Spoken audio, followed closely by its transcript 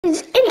In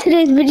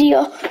today's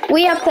video,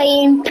 we are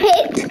playing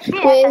Pit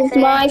with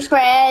my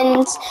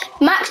friends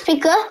Max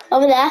Picker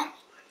over there,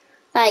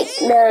 like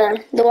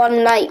the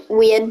one like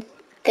weird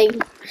thing,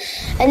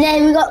 and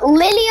then we got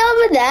Lily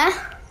over there.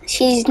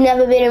 She's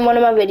never been in one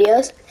of my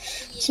videos.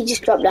 She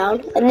just dropped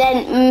down, and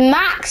then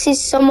Max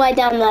is somewhere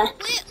down there.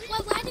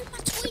 Why did my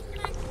toy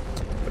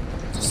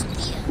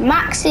disappear?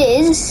 Max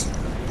is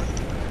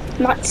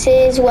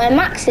where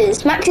Max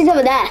is. Max is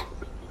over there.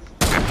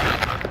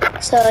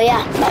 So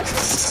yeah, Max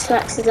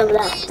is over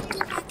there.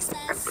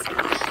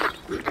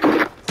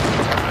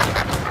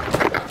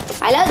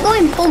 I like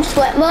going full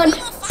sweat mode.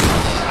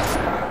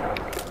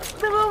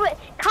 Wait.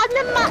 Can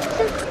the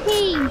Max's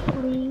team,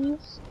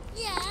 please?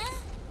 Yeah.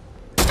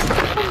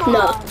 Come No.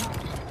 on.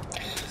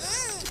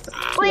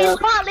 Wait, No.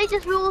 partly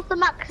just rules the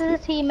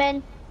Max's team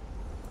in.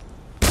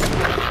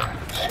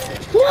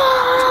 No!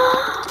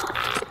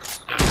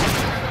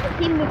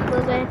 Team with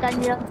Lily,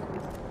 Daniel.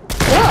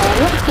 No, I'm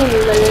not teaming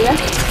with Lily.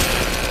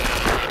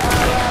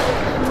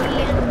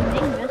 Me and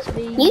English.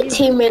 You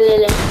team with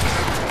Lily.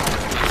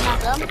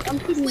 I'm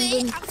teaming with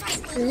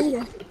Lily.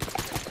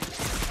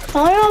 I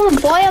don't have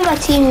a boy on my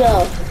team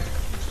though.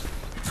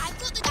 I've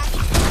got the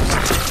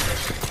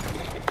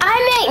I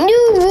make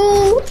new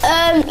rule,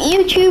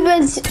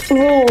 YouTubers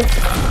rule.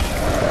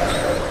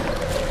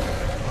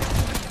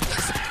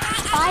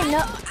 I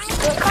know.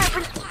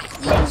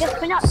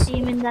 We're not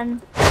teaming then.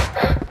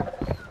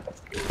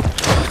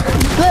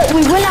 But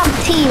we will have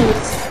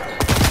teams.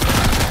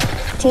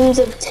 Teams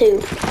of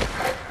 2.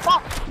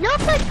 What? No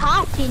third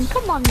party.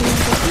 Come on,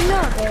 English. You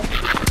know this.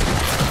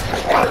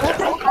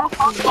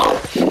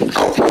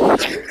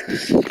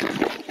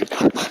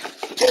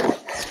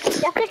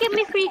 You have to give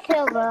me 3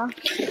 kills though.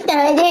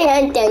 Dun,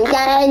 dun, dun,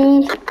 dun.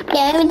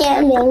 Dun,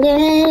 dun, dun,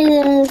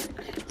 dun.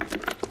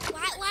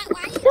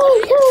 Why? 3, 2,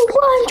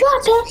 1,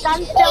 drop it.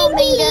 Stand still,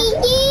 Mingus.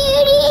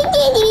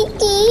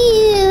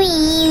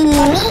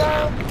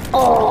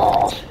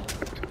 Oh.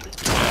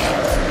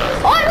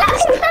 Oh,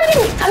 that's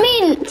standing. I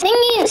mean,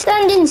 thingy ain't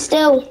standing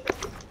still.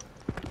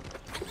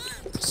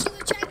 Because you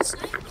were trying to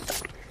snipe me.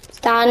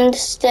 Stand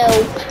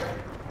still.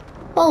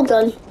 Well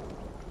done.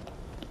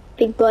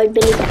 Big boy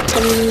Billy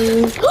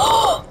Beckham.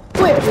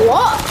 Wait,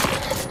 what?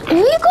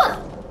 You got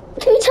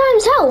 2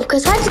 times health?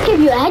 Because I just gave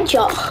you a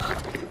headshot.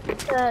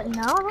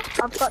 No,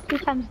 I've got 2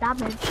 times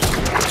damage.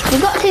 You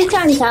got 2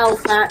 times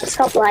health, Matt.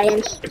 Stop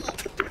lying.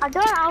 I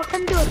don't, I'll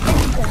send you a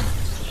picture.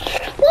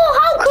 Well,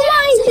 how come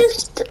I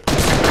just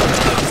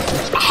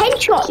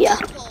headshot you?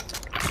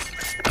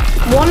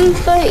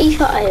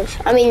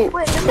 135. I mean,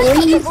 Wait,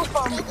 3.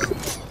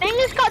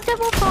 Mingus got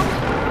double pump.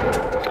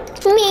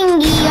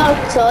 Mingy,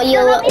 also, you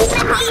little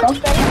hacker.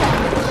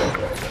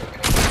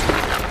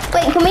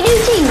 Wait, can we do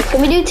teams? Can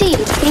we do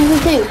teams? Teams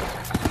of 2.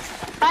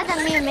 Why than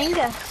me and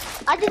Mingus?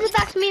 I did it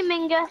back to me and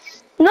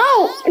Mingus.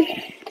 No!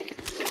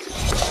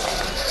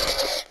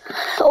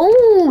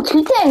 Oh,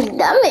 2 times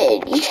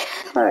damage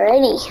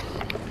already.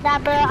 Nah,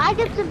 bro, I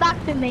did it back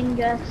to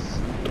Mingus.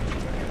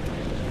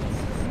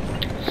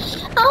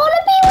 I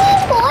wanna be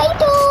with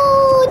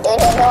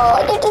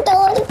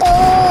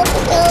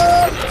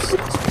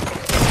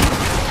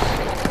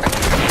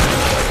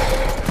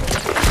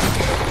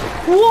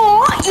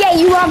What? Yeah,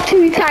 you have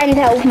 2 times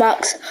health,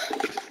 Max.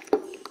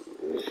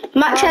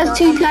 Max has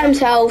 2 times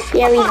health.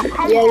 Yeah,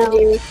 you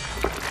do.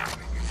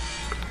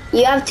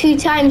 You have 2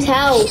 times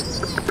health.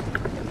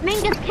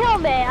 Mingus, kill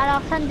me and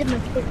I'll send him a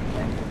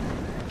picture.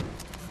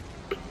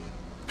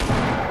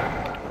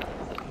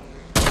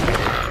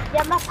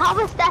 Yeah, my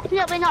power's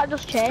definitely not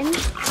just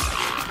changed.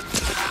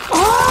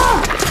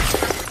 Oh!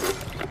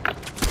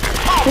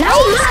 Now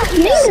Max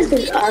Mingus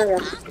is on.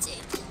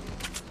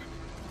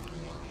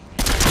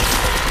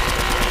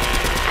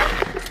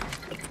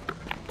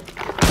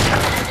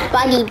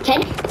 Buddy,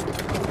 Ted.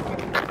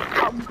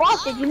 What?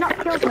 Did you not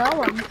kill no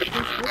one?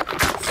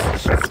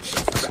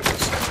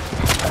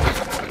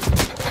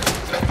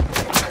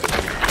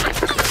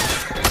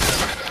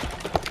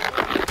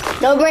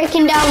 No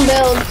breaking down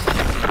build.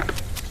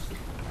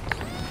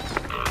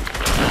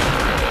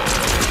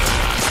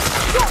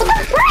 What the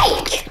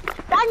freak?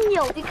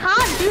 Daniel, you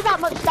can't do that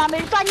much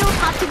damage. Daniel's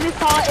happy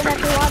reporting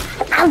everyone.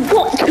 I've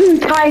got 2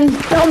 times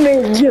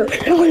damage.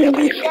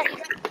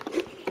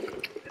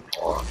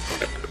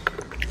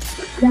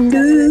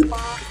 Dude.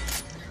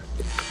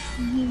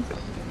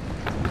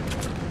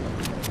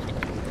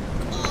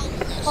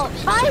 Oh,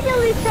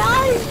 finally,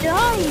 Charlie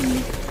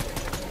joined.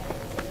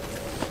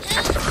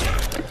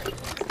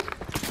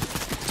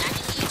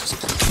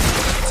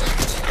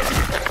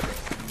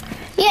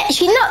 Yeah,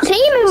 she's not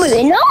teaming with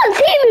me. No one's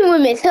teaming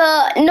with me,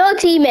 so no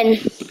teaming.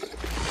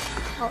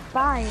 Oh,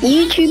 fine.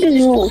 YouTubers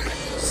rule.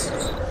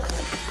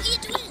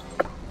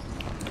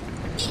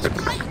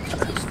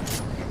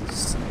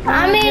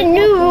 I made a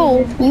new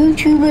rule.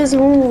 YouTubers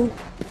rule.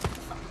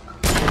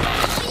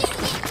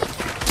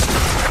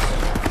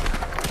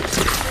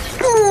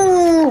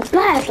 Ooh,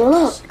 bad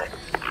luck.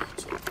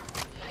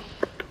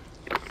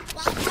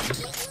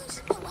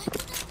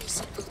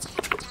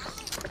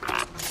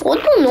 I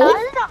don't know.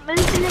 Stop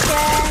moving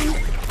again.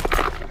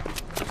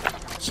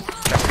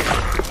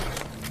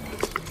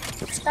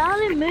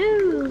 Darling,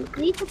 move.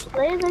 We need to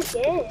play the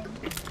game.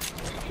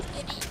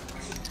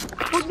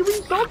 What do we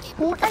stop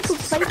Fortnite to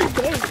play the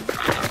game?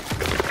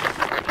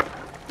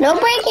 No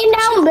breaking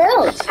down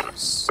builds.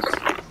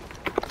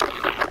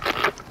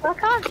 Well, I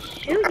can't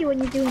shoot you when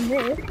you're doing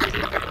this.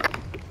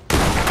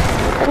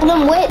 Well,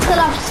 then wait till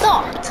I've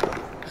stopped.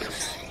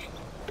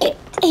 It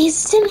is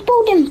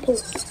simple dimple.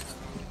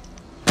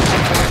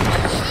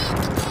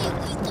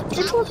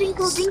 Simple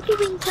dinkle, dinky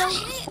winkle.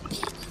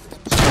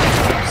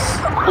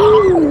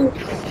 Ooh.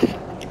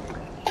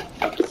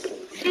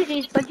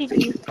 GG's, but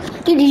GG's.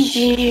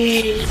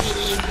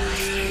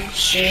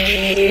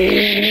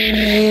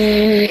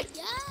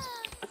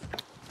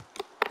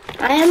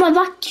 I am a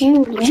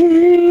vacuum.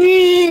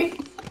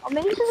 Or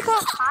maybe she's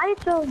got high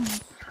jump.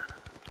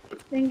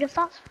 Then guess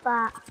that's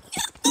fat.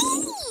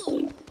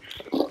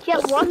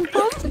 Get one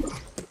jump.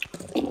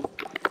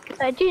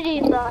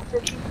 GG's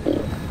started.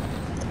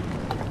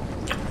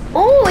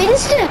 Oh,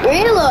 instant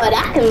reload.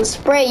 I can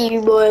spray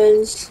you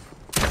boys.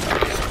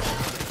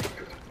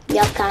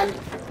 Y'all can.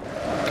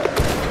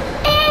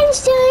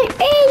 Instant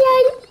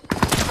reload.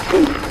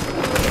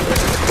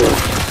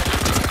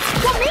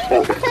 What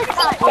means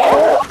that?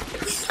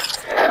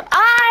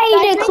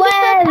 I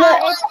declare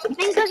that.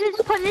 Because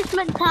it's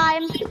punishment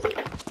time.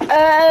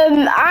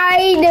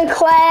 I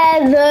declare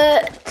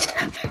that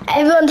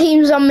everyone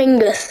teams on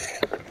Mingus.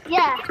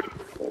 Yeah.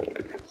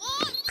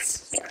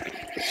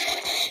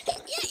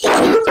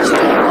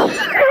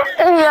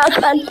 Yeah, I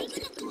can.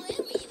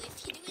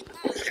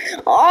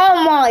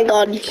 Oh my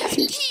god. It's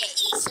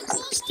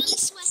supposed to be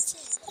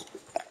sweating.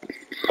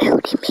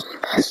 Moody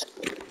Mingus.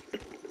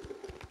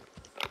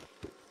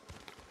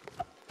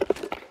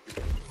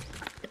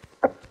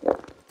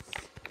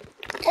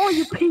 Oh,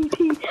 you PT.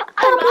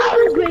 I'm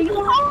angry.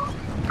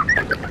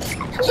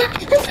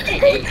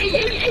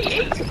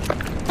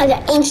 I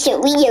got instant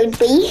reload,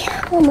 B.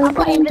 Oh my I've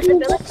got god.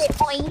 invisibility.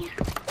 Oi.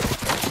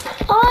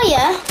 Oh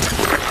yeah.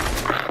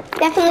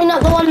 Definitely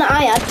not the one that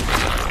I had.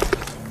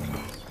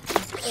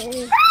 Just give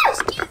me a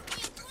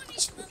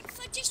punishment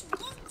for just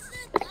one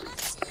third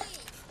party.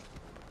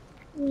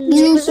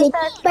 You should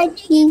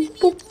fight me,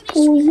 yeah.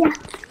 I'm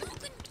not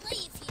gonna play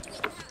if you're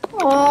doing that.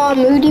 Oh,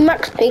 Moody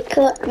Max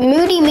Picker.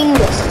 Moody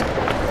Mingus.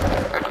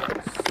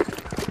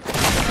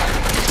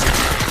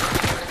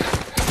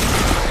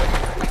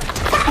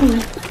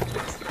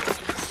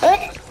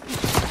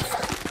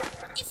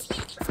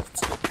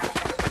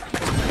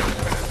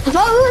 I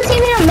thought we were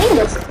teaming on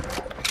Mingus.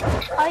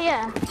 Oh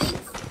yeah.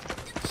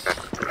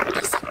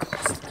 It's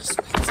supposed to be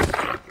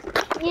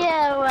sweating.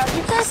 Yeah, well,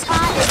 you said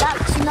party.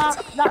 That's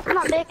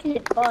not making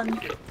it fun.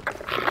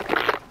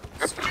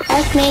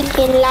 That's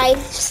making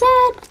life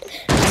sad,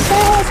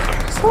 sad,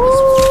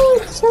 oh,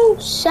 so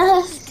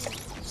sad,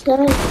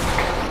 sad.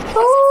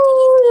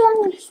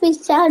 Oh, life is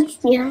sad,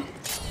 yeah.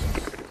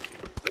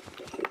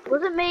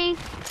 Was it me?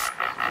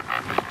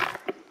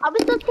 Are we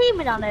still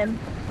teaming on him?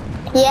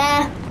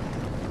 Yeah,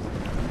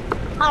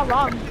 How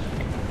long?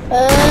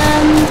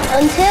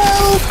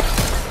 until,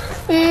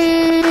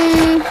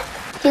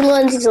 he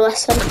learns his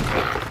lesson.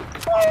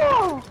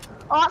 Oh,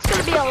 that's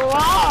gonna be a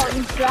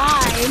long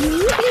time.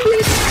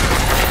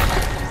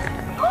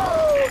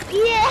 Oh,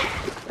 yeah.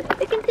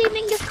 We can see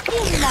Mingus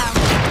team now.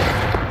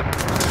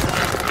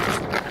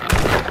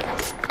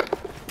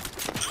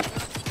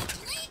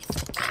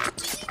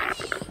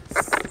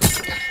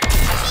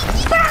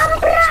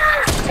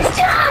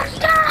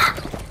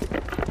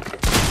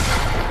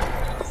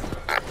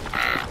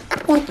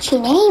 What's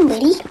your name,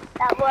 buddy?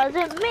 That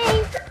wasn't me.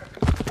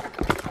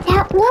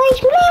 That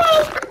was me.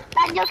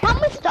 Daniel,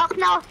 can we stop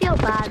now? I feel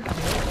bad.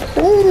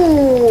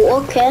 Ooh,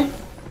 okay.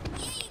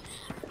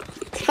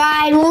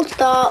 Fine, we'll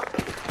stop.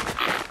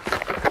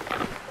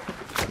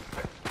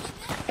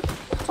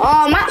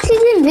 Oh, Max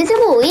is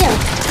invisible here.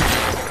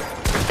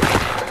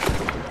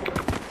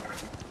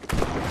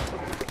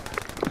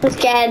 I'm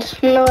scared.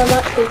 No,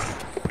 Max is.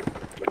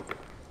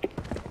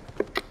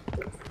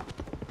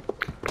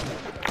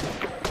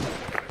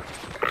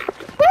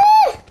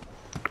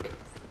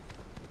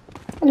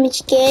 I'm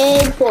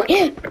scared, boy.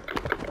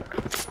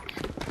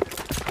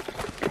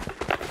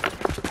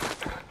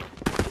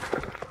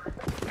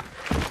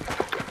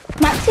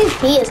 Max is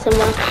here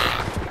somewhere.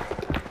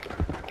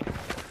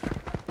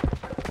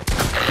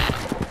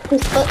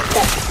 His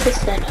footsteps this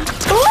way.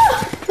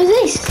 Oh! What's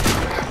this?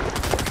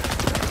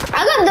 I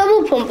got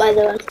double pump by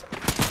the way.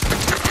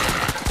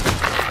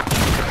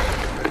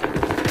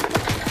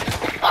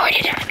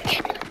 Already done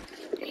again.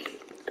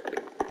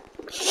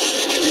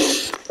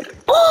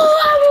 Oh,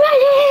 I'm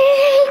ready!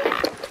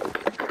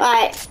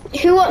 Alright,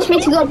 who wants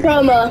me to go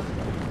promo?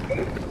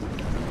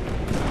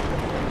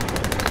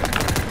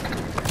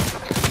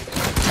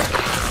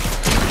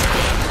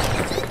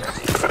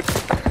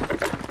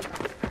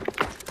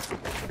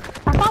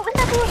 I thought we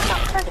never was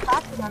not first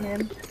passing on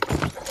him.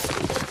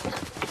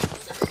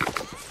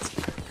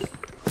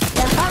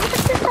 Yeah, I thought we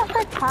just did that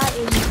first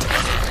party.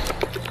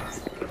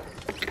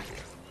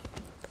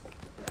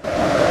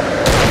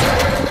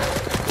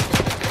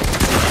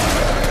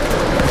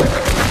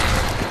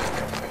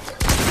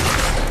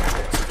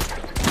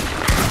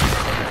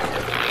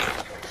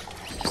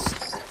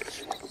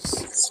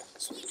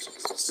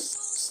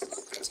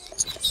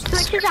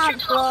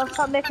 Max, bro.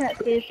 Stop making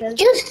excuses.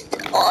 Just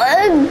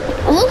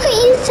look at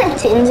your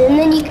settings and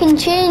then you can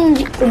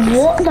change.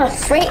 What the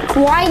frick?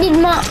 Why did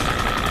my?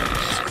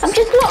 I've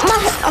just lost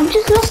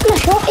my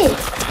shotty.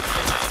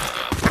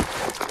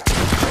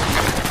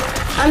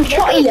 I'm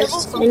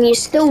shottyless and you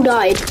still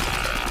died.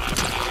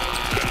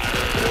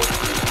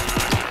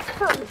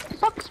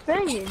 Stop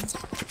spraying.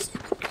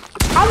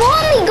 I've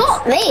only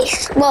got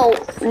this. Well,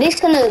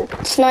 this and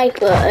a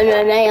sniper and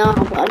an AR,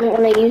 but I don't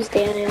want to use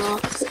the AR.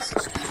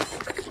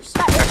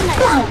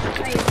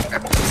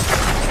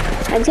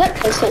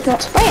 Exactly, so it's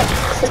not spraying.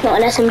 It's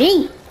not an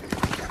SMG.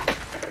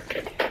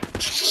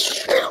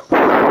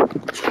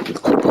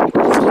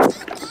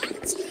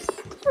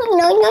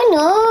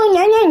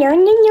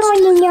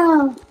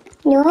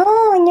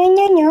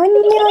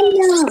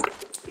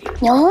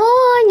 No.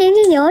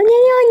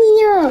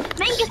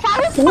 Mingus,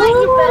 how is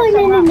fighting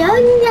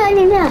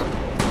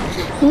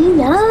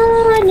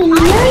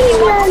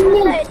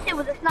first? It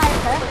was a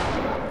sniper.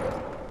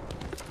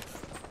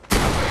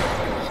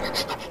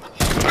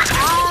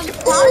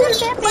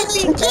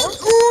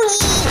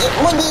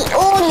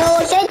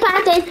 Third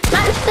parted.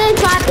 Max third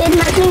parted.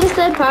 Max Mingus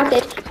third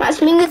parted. Max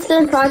Mingus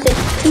third parted.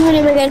 Team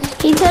him again.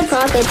 He's third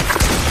parted.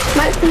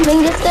 Max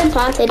Mingus third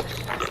parted.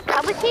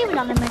 Are we teaming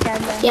on him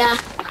again then? Yeah.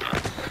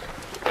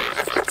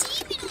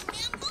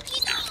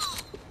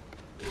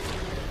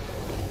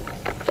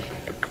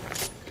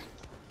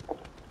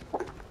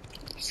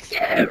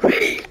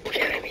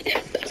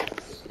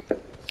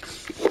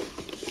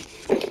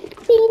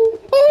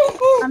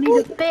 I need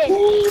a fish.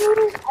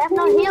 I have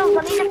no heals, I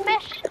need a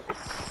fish.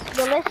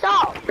 Will this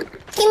up?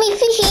 Give me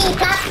fishy,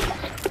 Max.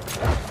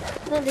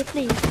 Lily,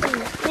 please.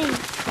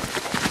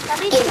 I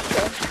need a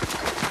fish.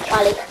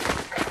 Charlie.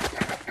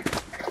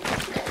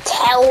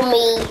 Tell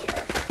me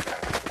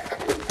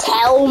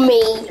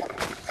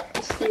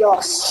your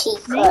Mingus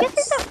secrets.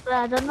 is up there,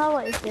 I don't know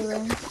what he's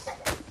doing.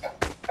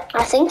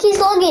 I think he's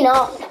logging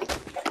off.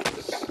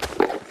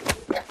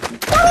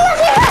 Tell me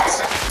your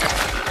secrets.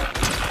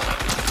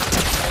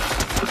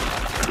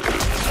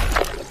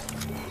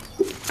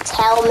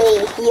 Tell me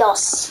your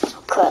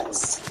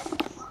secrets.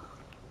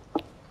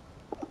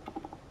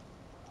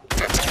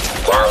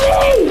 Tell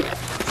me!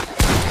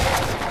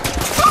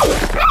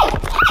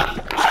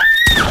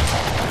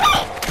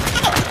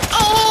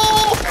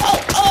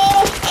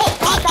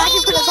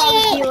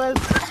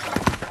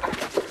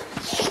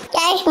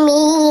 That's me.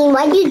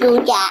 Why'd you do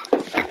that?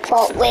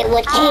 But we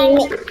were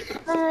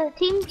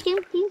Team,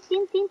 please.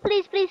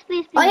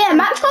 Oh yeah,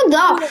 Max logged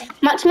off.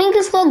 Max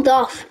Mingus logged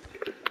off.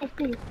 Yes,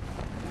 please.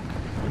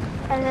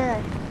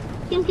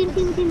 Team.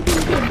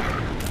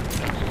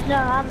 No,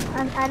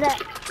 I don't.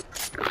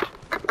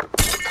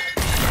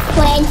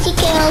 20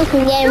 kills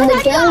and then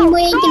we're done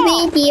with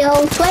the video.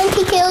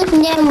 20 kills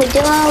and then we're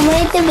done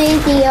with the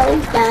video.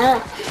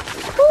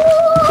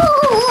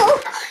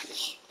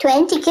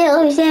 20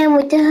 kills and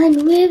we're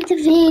done with the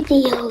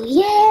video.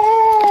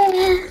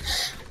 Yeah.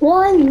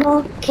 One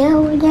more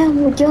kill and then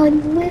we're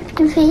done with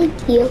the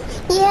video.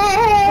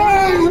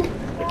 Yeah.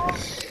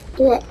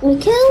 Let me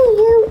kill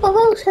you, or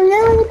else I'm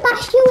gonna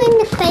bash you in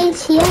the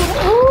face. Yeah.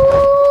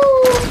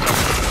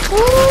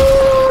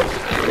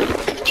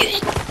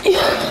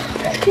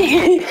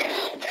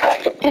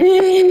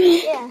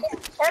 Yeah,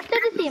 let's do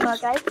the team,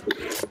 guys.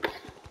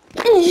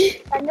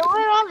 I know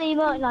we're all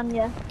emoting on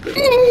you.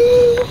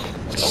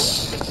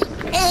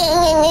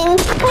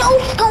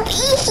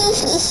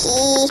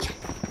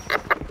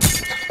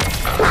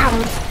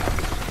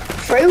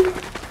 Through.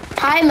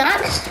 Hi, Max.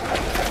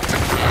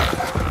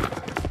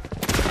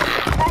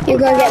 You're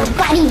gonna get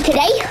bodied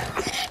today.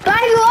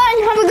 Bye, everyone.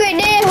 Have a great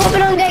day. Hope I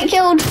don't get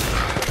killed.